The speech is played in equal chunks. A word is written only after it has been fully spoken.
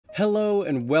Hello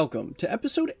and welcome to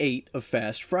episode 8 of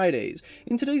Fast Fridays.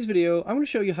 In today's video, I'm going to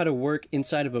show you how to work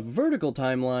inside of a vertical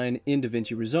timeline in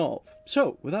Davinci Resolve.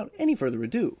 So, without any further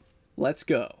ado, let's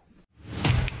go.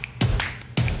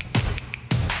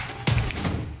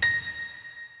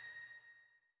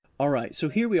 Alright, so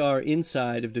here we are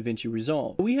inside of Davinci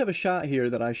Resolve. We have a shot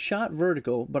here that I shot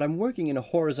vertical, but I'm working in a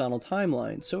horizontal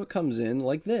timeline, so it comes in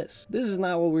like this. This is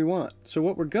not what we want. So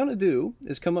what we're gonna do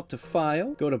is come up to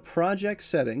File, go to Project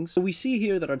Settings. So we see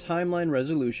here that our timeline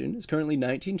resolution is currently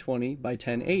 1920 by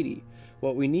 1080.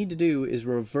 What we need to do is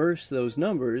reverse those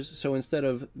numbers, so instead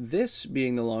of this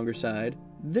being the longer side,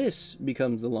 this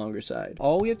becomes the longer side.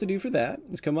 All we have to do for that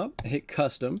is come up, hit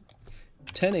Custom,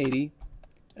 1080,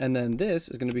 and then this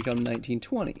is going to become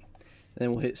 1920. And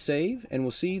then we'll hit save, and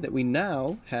we'll see that we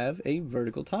now have a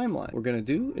vertical timeline. What we're going to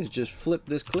do is just flip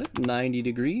this clip 90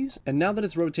 degrees, and now that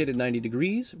it's rotated 90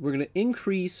 degrees, we're going to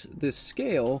increase this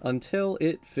scale until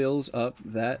it fills up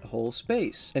that whole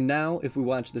space. And now, if we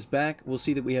watch this back, we'll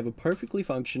see that we have a perfectly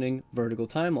functioning vertical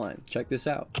timeline. Check this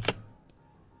out.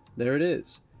 There it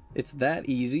is. It's that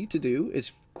easy to do.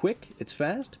 It's quick, it's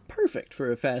fast, perfect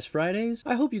for a Fast Fridays.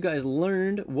 I hope you guys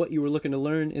learned what you were looking to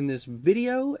learn in this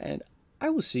video, and I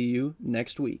will see you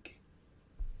next week.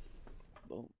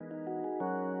 Boom.